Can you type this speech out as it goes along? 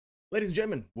Ladies and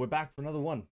gentlemen, we're back for another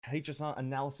one. HSR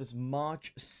analysis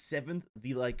March 7th,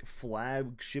 the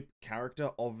flagship character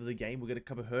of the game. We're going to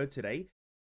cover her today.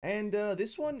 And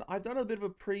this one, I've done a bit of a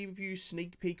preview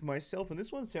sneak peek myself, and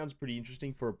this one sounds pretty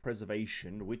interesting for a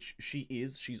preservation, which she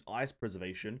is. She's ice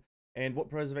preservation. And what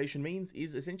preservation means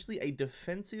is essentially a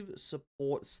defensive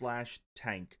support slash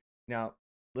tank. Now,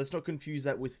 let's not confuse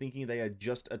that with thinking they are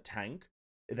just a tank.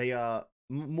 They are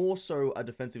more so a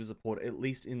defensive support, at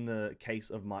least in the case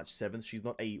of March 7th. She's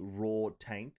not a raw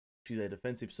tank, she's a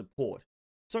defensive support.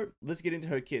 So let's get into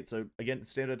her kit. So again,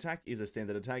 standard attack is a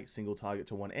standard attack, single target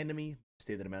to one enemy,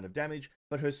 standard amount of damage,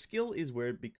 but her skill is where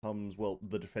it becomes, well,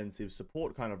 the defensive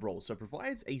support kind of role. So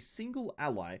provides a single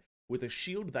ally with a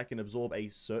shield that can absorb a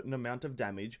certain amount of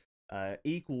damage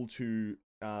equal to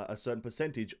a certain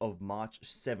percentage of March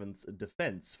 7th's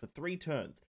defense for 3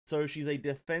 turns. So she's a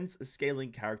defense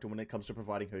scaling character when it comes to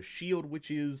providing her shield, which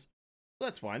is, well,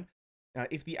 that's fine.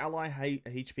 If the ally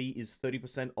HP is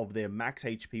 30% of their max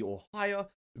HP or higher,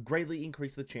 greatly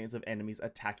increase the chance of enemies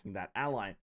attacking that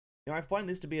ally. Now, I find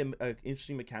this to be an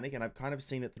interesting mechanic, and I've kind of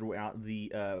seen it throughout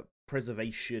the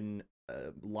preservation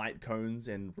light cones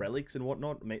and relics and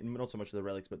whatnot. Not so much of the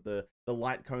relics, but the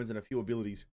light cones and a few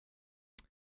abilities.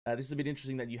 This is a bit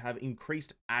interesting that you have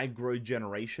increased aggro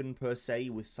generation per se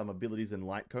with some abilities and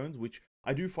light cones, which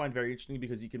I do find very interesting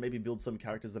because you can maybe build some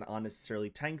characters that aren't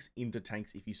necessarily tanks into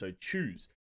tanks if you so choose,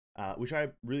 which I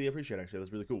really appreciate actually.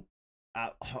 That's really cool.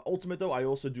 Her ultimate though, I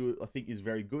think is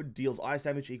very good. Deals ice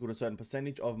damage equal to a certain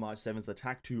percentage of March 7th's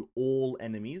attack to all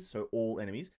enemies, so all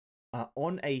enemies.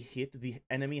 On a hit, the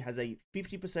enemy has a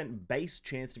 50% base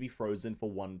chance to be frozen for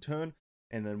 1 turn.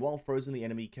 And then while frozen, the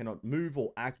enemy cannot move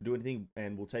or act or do anything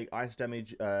and will take ice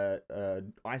damage,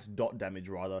 ice dot damage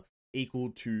rather,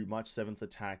 equal to March 7th's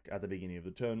attack at the beginning of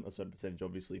the turn, a certain percentage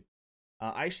obviously.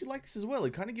 I actually like this as well.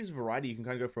 It kind of gives variety. You can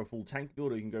kind of go for a full tank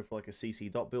build, or you can go for like a CC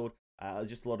dot build.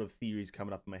 Just a lot of theories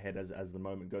coming up in my head as the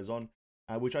moment goes on,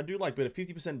 which I do like. But a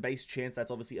 50% base chance,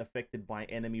 that's obviously affected by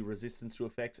enemy resistance to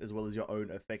effects as well as your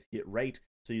own effect hit rate.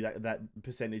 So that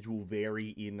percentage will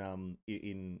vary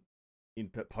in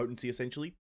potency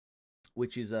essentially,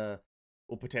 which is or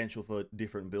potential for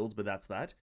different builds, but that's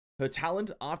that. Her talent: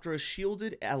 after a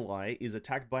shielded ally is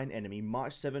attacked by an enemy,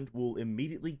 March 7th will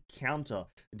immediately counter,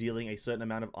 dealing a certain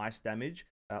amount of ice damage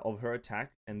of her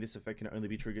attack, and this effect can only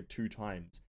be triggered 2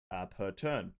 times per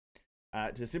turn.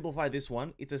 To simplify this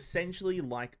one, it's essentially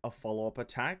like a follow-up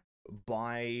attack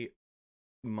by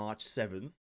March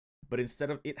 7th, but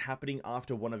instead of it happening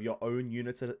after one of your own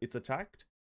units it's attacked,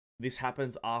 this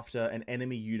happens after an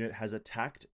enemy unit has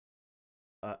attacked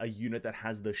a unit that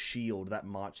has the shield that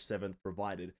March 7th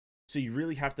provided. So you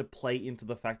really have to play into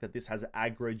the fact that this has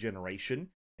aggro generation,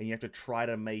 and you have to try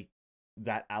to make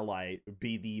that ally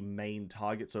be the main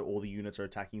target, so all the units are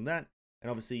attacking that. And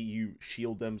obviously you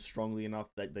shield them strongly enough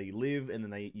that they live, and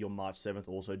then your March 7th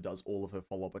also does all of her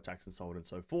follow-up attacks and so on and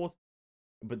so forth.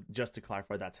 But just to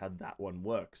clarify, that's how that one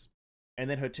works. And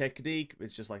then her technique,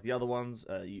 it's just like the other ones.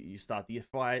 You start the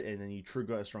fight, and then you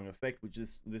trigger a strong effect, which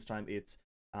is this time it's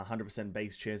 100%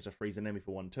 base chance to freeze an enemy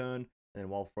for 1 turn. And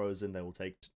while frozen, they will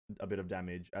take a bit of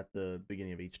damage at the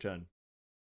beginning of each turn.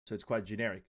 So it's quite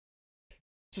generic.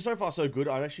 So far so good.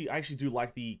 I actually do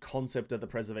like the concept that the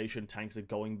preservation tanks are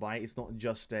going by. It's not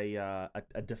just a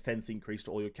defense increase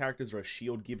to all your characters or a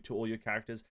shield give to all your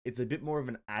characters. It's a bit more of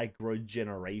an aggro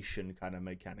generation kind of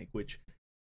mechanic, which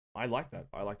I like that.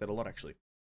 I like that a lot, actually.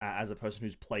 As a person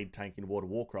who's played tank in World of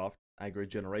Warcraft, aggro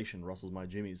generation rustles my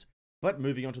jimmies. But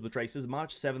moving on to the traces,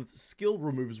 March 7th skill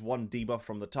removes 1 debuff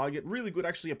from the target. Really good,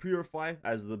 actually. A Purify,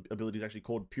 as the ability is actually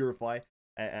called, Purify.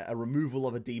 A removal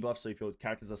of a debuff, so if your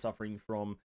characters are suffering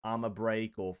from armor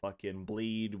break or fucking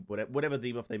bleed, whatever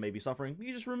debuff they may be suffering,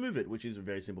 you just remove it, which is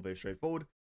very simple, very straightforward.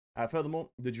 Furthermore,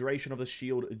 the duration of the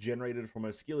shield generated from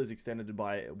her skill is extended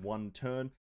by 1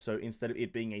 turn. So instead of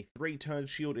it being a 3-turn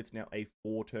shield, it's now a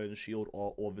 4-turn shield,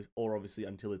 or obviously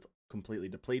until it's completely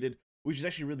depleted, which is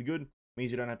actually really good. It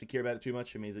means you don't have to care about it too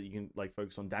much. It means that you can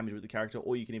focus on damage with the character,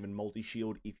 or you can even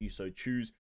multi-shield if you so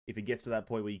choose. If it gets to that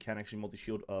point where you can actually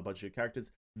multi-shield a bunch of your characters,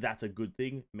 that's a good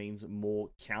thing. It means more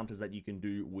counters that you can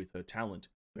do with her talent.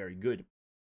 Very good.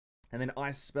 And then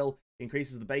Ice Spell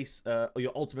increases the base, or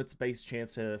your ultimate's base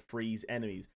chance to freeze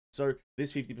enemies. So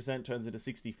this 50% turns into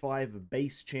 65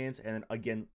 base chance, and then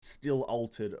again, still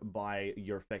altered by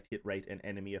your effect hit rate and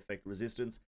enemy effect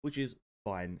resistance, which is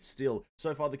fine still.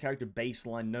 So far, the character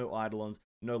baseline, no Eidolons,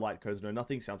 no light codes, no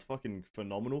nothing. Sounds fucking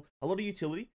phenomenal. A lot of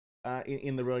utility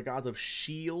in the regards of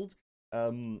shield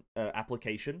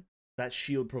application. That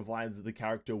shield provides the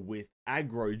character with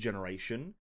aggro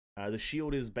generation. The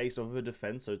shield is based off of her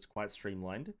defense, so it's quite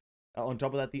streamlined. On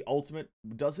top of that, the ultimate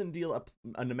doesn't deal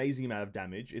an amazing amount of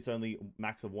damage. It's only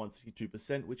max of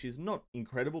 162%, which is not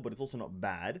incredible, but it's also not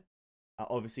bad.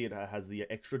 Obviously, it has the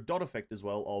extra dot effect as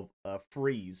well of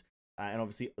freeze. And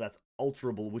obviously, that's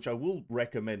alterable, which I will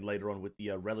recommend later on with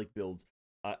the relic builds.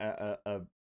 A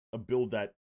build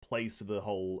that plays to the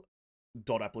whole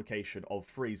dot application of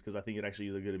freeze, because I think it actually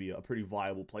is going to be a pretty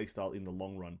viable playstyle in the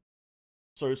long run.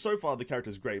 So far the character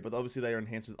is great, but obviously they are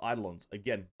enhanced with Eidolons.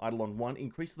 Again, Eidolon 1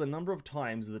 increases the number of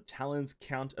times the Talon's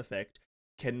count effect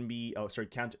can be,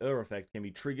 counter effect can be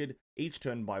triggered each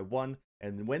turn by 1,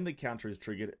 and when the counter is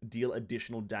triggered, deal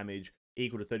additional damage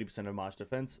equal to 30% of March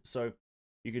defense. So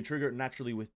you can trigger it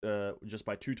naturally with just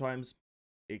by 2 times.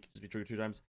 It can just be triggered 2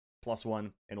 times, plus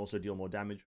 1, and also deal more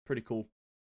damage. Pretty cool.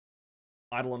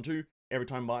 Eidolon 2, every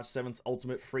time March 7th's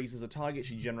ultimate freezes a target,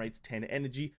 she generates 10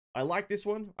 energy. I like this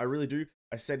one, I really do.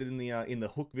 I said it in the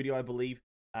hook video, I believe,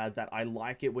 that I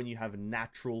like it when you have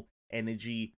natural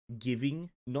energy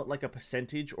giving, not like a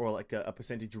percentage or like a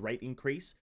percentage rate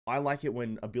increase. I like it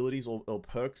when abilities or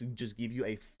perks just give you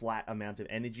a flat amount of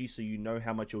energy, so you know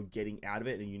how much you're getting out of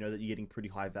it, and you know that you're getting pretty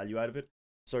high value out of it.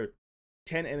 So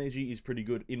 10 energy is pretty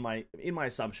good in my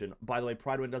assumption. By the way,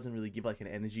 Pride 1 doesn't really give like an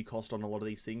energy cost on a lot of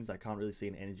these things. I can't really see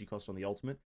an energy cost on the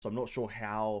ultimate, so I'm not sure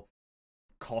how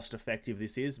cost effective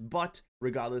this is, but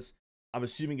regardless, I'm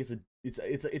assuming it's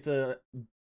a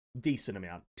decent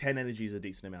amount. 10 energy is a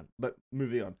decent amount. But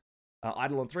moving on.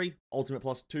 Eidolon 3, ultimate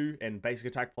plus 2 and basic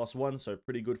attack plus 1, so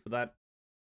pretty good for that.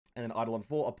 And then Eidolon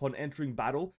 4, upon entering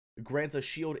battle, grants a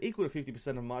shield equal to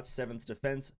 50% of March 7th's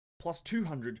defense, plus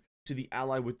 200 to the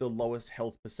ally with the lowest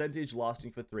health percentage,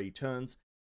 lasting for 3 turns.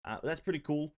 That's pretty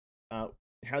cool.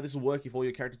 How this will work if all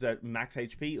your characters are at max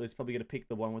HP, it's probably going to pick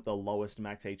the one with the lowest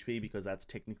max HP, because that's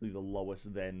technically the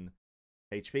lowest then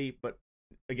HP. But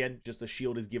again, just a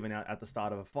shield is given out at the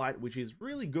start of a fight, which is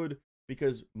really good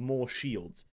because more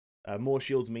shields. More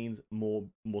shields means more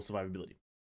survivability.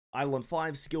 Eidolon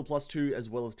 5, skill plus 2 as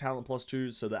well as talent plus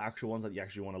 2, so the actual ones that you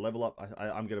actually want to level up.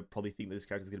 I'm going to probably think that this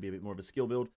character is going to be a bit more of a skill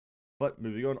build. But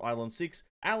moving on, Eidolon 6,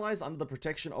 allies under the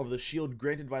protection of the shield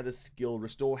granted by the skill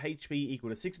restore HP equal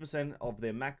to 6% of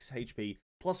their max HP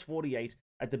plus 48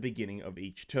 at the beginning of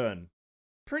each turn.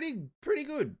 Pretty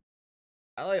good.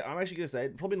 I'm actually going to say,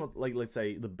 probably not, like, let's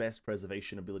say, the best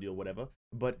preservation ability or whatever,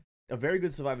 but a very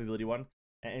good survivability one,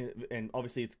 and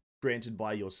obviously it's granted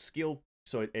by your skill,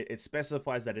 so it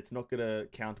specifies that it's not going to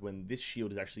count when this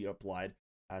shield is actually applied,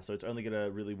 so it's only going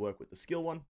to really work with the skill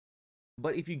one.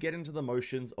 But if you get into the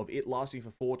motions of it lasting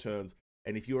for 4 turns,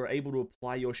 and if you are able to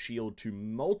apply your shield to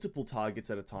multiple targets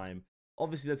at a time,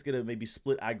 obviously that's going to maybe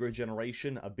split aggro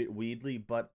generation a bit weirdly,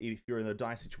 but if you're in a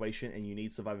dire situation and you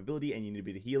need survivability and you need a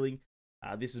bit of healing,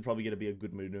 this is probably going to be a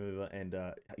good maneuver, and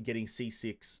getting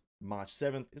C6 March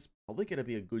 7th is probably going to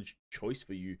be a good choice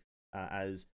for you,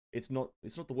 as it's not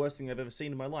the worst thing I've ever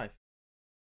seen in my life.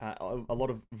 A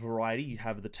lot of variety. You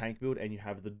have the tank build and you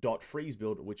have the dot freeze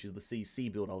build, which is the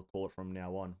CC build, I'll call it from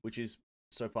now on, which is,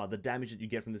 so far, the damage that you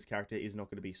get from this character is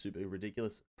not going to be super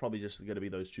ridiculous. Probably just going to be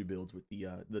those 2 builds with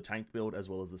the tank build as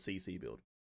well as the CC build.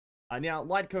 Now,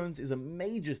 light cones is a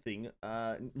major thing.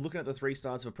 Looking at the 3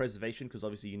 stars for preservation, because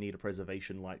obviously you need a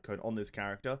preservation light cone on this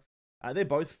character. They're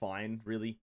both fine,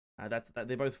 really.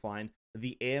 They're both fine.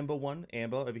 The amber one,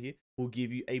 amber over here, will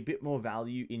give you a bit more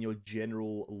value in your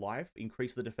general life.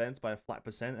 Increase the defense by a flat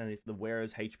percent, and if the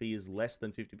wearer's HP is less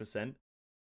than 50%, and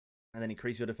then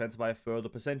increase your defense by a further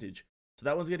percentage. So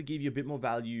that one's going to give you a bit more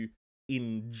value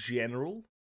in general,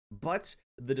 but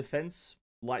the defense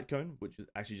light cone, which is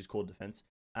actually just called defense,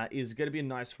 is going to be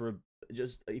nice for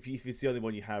just if it's the only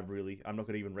one you have, really. I'm not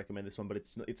going to even recommend this one, but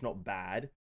it's not bad,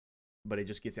 but it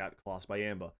just gets outclassed by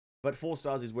amber. But 4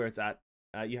 stars is where it's at.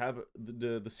 You have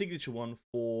the signature one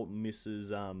for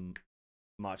Mrs.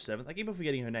 March 7th. I keep on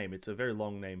forgetting her name. It's a very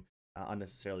long name,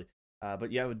 unnecessarily.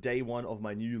 But you have a day 1 of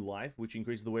my new life, which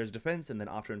increases the wearer's defense, and then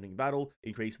after ending battle,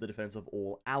 increase the defense of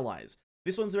all allies.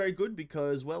 This one's very good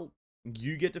because, well,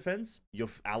 you get defense, your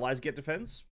allies get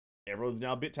defense, everyone's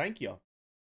now a bit tankier.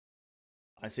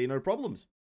 I see no problems.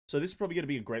 So this is probably going to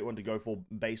be a great one to go for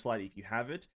baseline if you have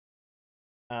it.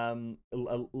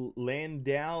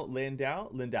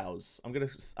 Landau's. I'm going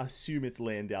to assume it's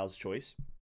Landau's choice.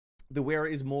 The wearer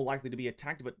is more likely to be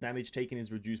attacked, but damage taken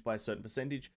is reduced by a certain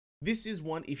percentage. This is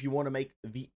one if you want to make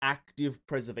the active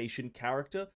preservation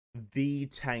character the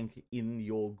tank in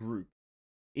your group.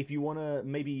 If you want to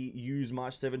maybe use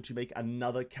March 7 to make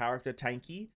another character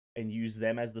tanky and use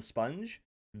them as the sponge,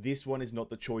 this one is not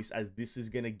the choice, as this is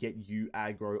going to get you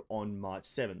aggro on March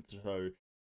 7th. So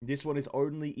this one is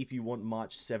only if you want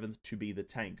March 7th to be the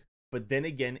tank. But then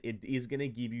again, it is going to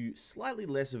give you slightly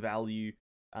less value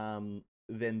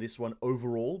than this one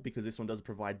overall, because this one does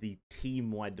provide the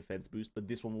team-wide defense boost, but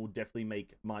this one will definitely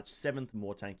make March 7th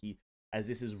more tanky, as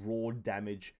this is raw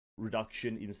damage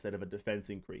reduction instead of a defense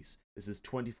increase. This is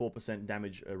 24%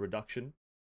 damage reduction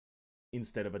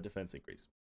instead of a defense increase.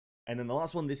 And then the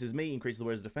last one, this is me, increase the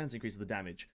wearer's defense, increase the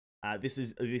damage. This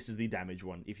is the damage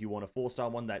one. If you want a 4-star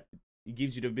one that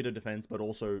gives you a bit of defense, but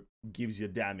also gives you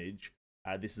damage,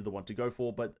 this is the one to go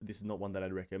for, but this is not one that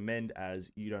I'd recommend,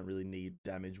 as you don't really need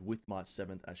damage with March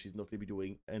 7th, as she's not going to be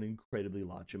doing an incredibly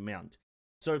large amount.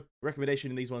 So,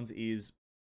 recommendation in these ones is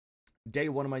day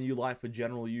 1 of my new life for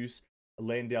general use,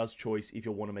 Landau's choice if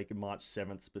you want to make a March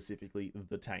 7th specifically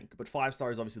the tank. But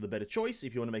 5-star is obviously the better choice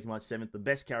if you want to make March 7th the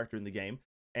best character in the game,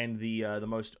 and the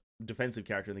most defensive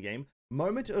character in the game.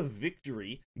 Moment of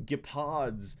Victory,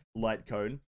 Gepard's Light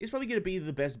Cone, is probably going to be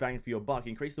the best bang for your buck.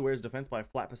 Increase the wearer's defense by a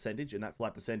flat percentage, and that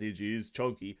flat percentage is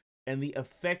chunky. And the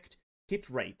effect hit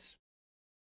rate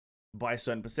by a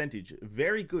certain percentage.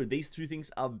 Very good. These two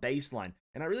things are baseline.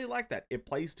 And I really like that. It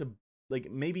plays to,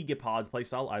 like, maybe Gepard's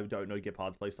playstyle. I don't know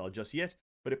Gepard's playstyle just yet,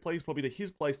 but it plays probably to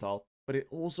his playstyle, but it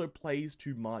also plays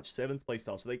to March 7th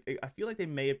playstyle. So I feel like they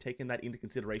may have taken that into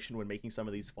consideration when making some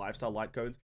of these 5-star light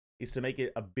cones, is to make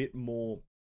it a bit more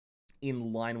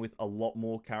in line with a lot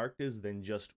more characters than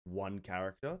just one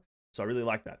character. So I really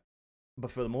like that.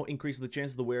 But furthermore, increase the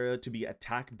chance of the wearer to be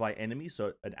attacked by enemies,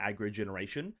 so an aggro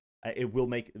generation. It will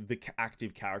make the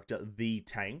active character the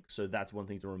tank, so that's one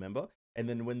thing to remember. And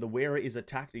then when the wearer is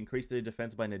attacked, increase their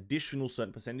defense by an additional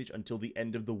certain percentage until the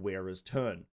end of the wearer's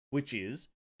turn, which is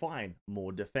fine.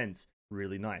 More defense.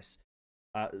 Really nice.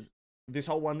 This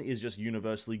whole one is just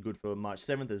universally good for March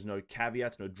 7th. There's no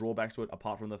caveats, no drawbacks to it,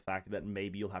 apart from the fact that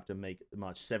maybe you'll have to make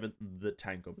March 7th the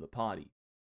tank of the party,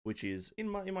 which is, in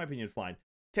my opinion, fine.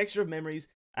 Texture of Memories.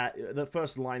 The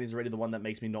first line is already the one that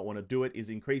makes me not want to do it, is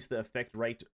increase the effect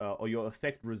rate or your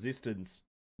effect resistance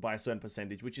by a certain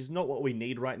percentage, which is not what we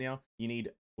need right now. We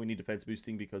need defense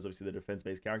boosting because obviously the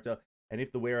defense-based character. And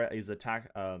if the wearer is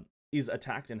attacked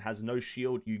and has no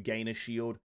shield, you gain a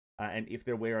shield. And if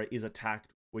their wearer is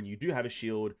attacked when you do have a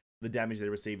shield, the damage they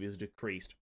receive is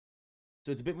decreased.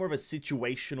 So it's a bit more of a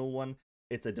situational one.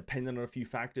 It's a dependent on a few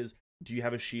factors. Do you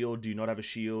have a shield? Do you not have a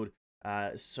shield?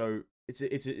 So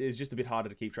it's just a bit harder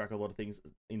to keep track of a lot of things,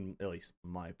 in at least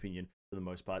my opinion, for the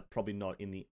most part. Probably not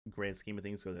in the grand scheme of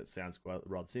things, because it sounds quite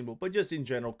rather simple. But just in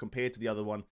general, compared to the other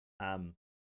one,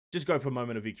 just go for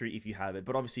Moment of Victory if you have it.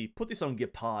 But obviously, put this on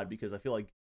Gepard, because I feel like,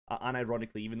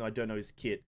 unironically, even though I don't know his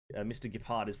kit, Mr.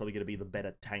 Gepard is probably going to be the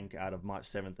better tank out of March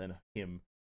 7th than him,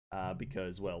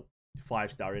 because, well,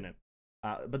 5-star in it.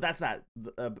 But that's that.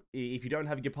 If you don't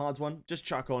have Gepard's one, just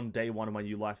chuck on day 1 of my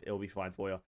new life. It'll be fine for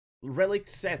you. Relic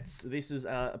sets. This is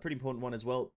a pretty important one as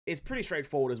well. It's pretty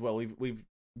straightforward as well. We've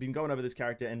been going over this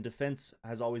character, and defense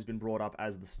has always been brought up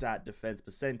as the stat. Defense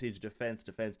percentage,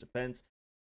 defense.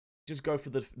 Just go for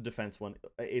the defense one.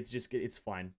 It's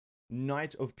fine.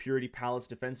 Knight of Purity Palace,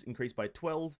 defense increased by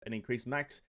 12, and increased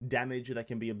max damage that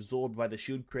can be absorbed by the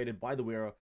shield created by the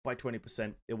wearer by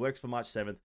 20%. It works for March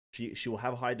 7th. She will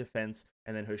have high defense,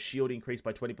 and then her shield increased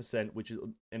by 20%,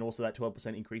 and also that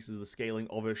 12% increases the scaling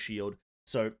of her shield.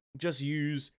 So just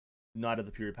use Knight of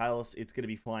the Purity Palace. It's going to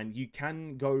be fine. You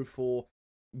can go for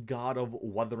Guard of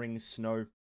Wuthering Snow.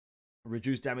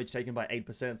 Reduced damage taken by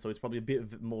 8%, so it's probably a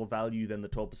bit more value than the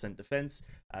 12% defense,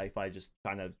 if I just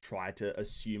kind of try to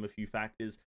assume a few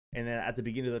factors. And then at the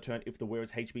beginning of the turn, if the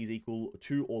wearer's HP is equal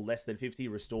to or less than 50,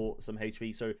 restore some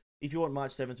HP. So if you want March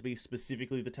 7th to be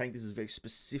specifically the tank, this is very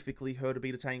specifically her to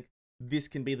be the tank, this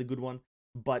can be the good one,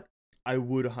 but I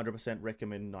would 100%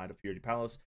 recommend Knight of Purity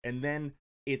Palace. And then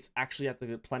it's actually at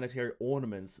the planetary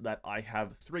ornaments that I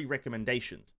have 3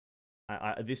 recommendations.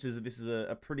 This is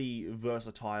a pretty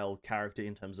versatile character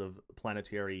in terms of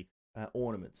planetary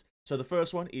ornaments. So the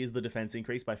first one is the defense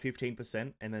increase by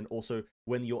 15%, and then also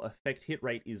when your effect hit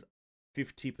rate is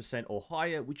 50% or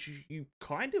higher, which you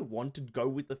kind of want to go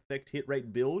with effect hit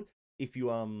rate build if you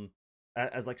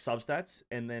as like substats,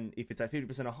 and then if it's at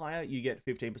 50% or higher, you get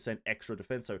 15% extra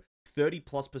defense. So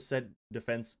 30+%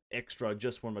 defense extra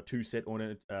just from a 2-set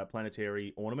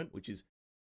planetary ornament, which is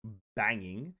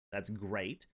banging. That's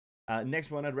great.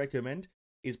 Next one I'd recommend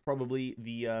is probably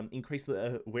the increase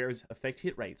the wearer's effect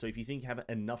hit rate. So if you think you have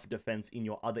enough defense in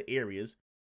your other areas,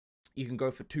 you can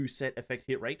go for 2-set effect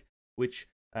hit rate, which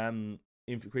 10%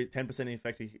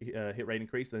 effect hit rate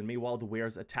increase. Then meanwhile, the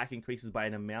wearer's attack increases by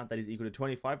an amount that is equal to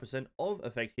 25% of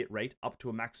effect hit rate, up to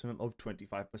a maximum of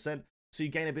 25%. So you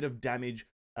gain a bit of damage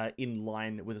in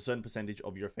line with a certain percentage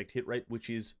of your effect hit rate, which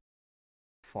is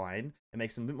fine. It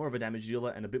makes them a bit more of a damage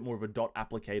dealer and a bit more of a dot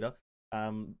applicator.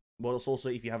 Well, it's also,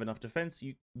 if you have enough defense,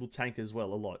 you will tank as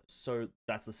well a lot. So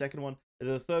that's the second one. And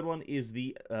then the third one is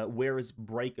the Wearer's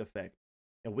Break effect.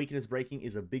 Now, weakness breaking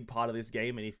is a big part of this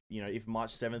game, and if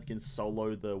March 7th can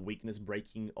solo the weakness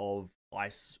breaking of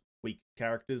ice weak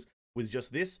characters with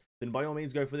just this, then by all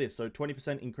means go for this. So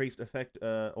 20% increased effect,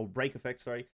 or break effect,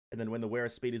 sorry, and then when the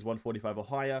wearer's speed is 145 or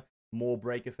higher, more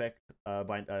break effect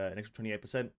by an extra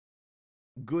 28%.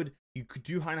 Good. You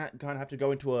do kind of have to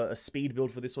go into a speed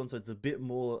build for this one, so it's a bit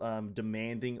more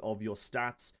demanding of your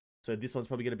stats. So this one's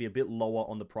probably going to be a bit lower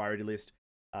on the priority list.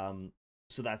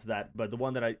 So that's that. But the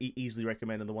one that I easily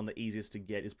recommend, and the one the easiest to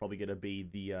get, is probably going to be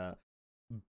the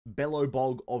Bellow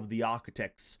Bog of the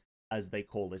Architects, as they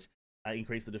call it.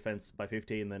 Increase the defense by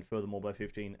 15, and then furthermore by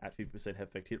 15 at 50%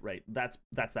 effect hit rate. That's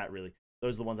that really.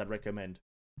 Those are the ones I'd recommend.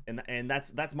 And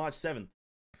that's March 7th.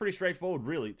 Pretty straightforward,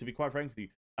 really, to be quite frank with you.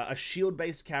 A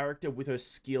shield-based character with her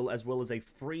skill, as well as a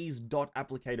freeze dot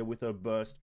applicator with her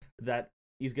burst, that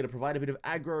is going to provide a bit of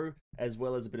aggro, as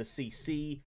well as a bit of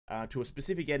CC to a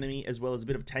specific enemy, as well as a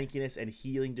bit of tankiness and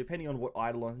healing, depending on what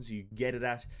eidolons you get it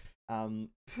at.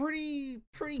 Pretty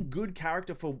good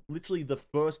character for literally the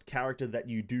first character that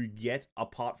you do get,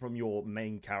 apart from your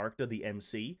main character, the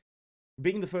MC.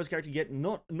 Being the first character you get,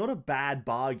 not a bad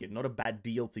bargain, not a bad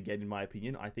deal to get, in my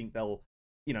opinion. I think they'll,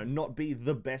 not be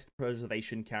the best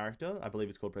preservation character. I believe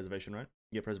it's called preservation, right?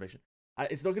 Yeah, preservation.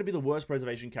 It's not going to be the worst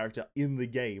preservation character in the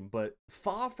game, but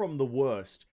far from the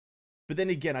worst. But then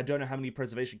again, I don't know how many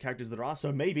preservation characters there are,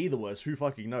 so maybe the worst, who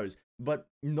fucking knows. But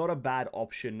not a bad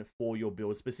option for your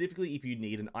build, specifically if you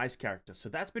need an ice character. So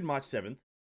that's been March 7th,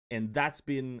 and that's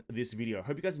been this video.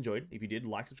 Hope you guys enjoyed. If you did,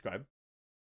 like, subscribe.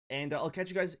 And I'll catch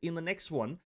you guys in the next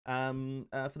one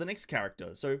for the next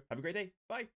character. So have a great day.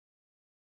 Bye.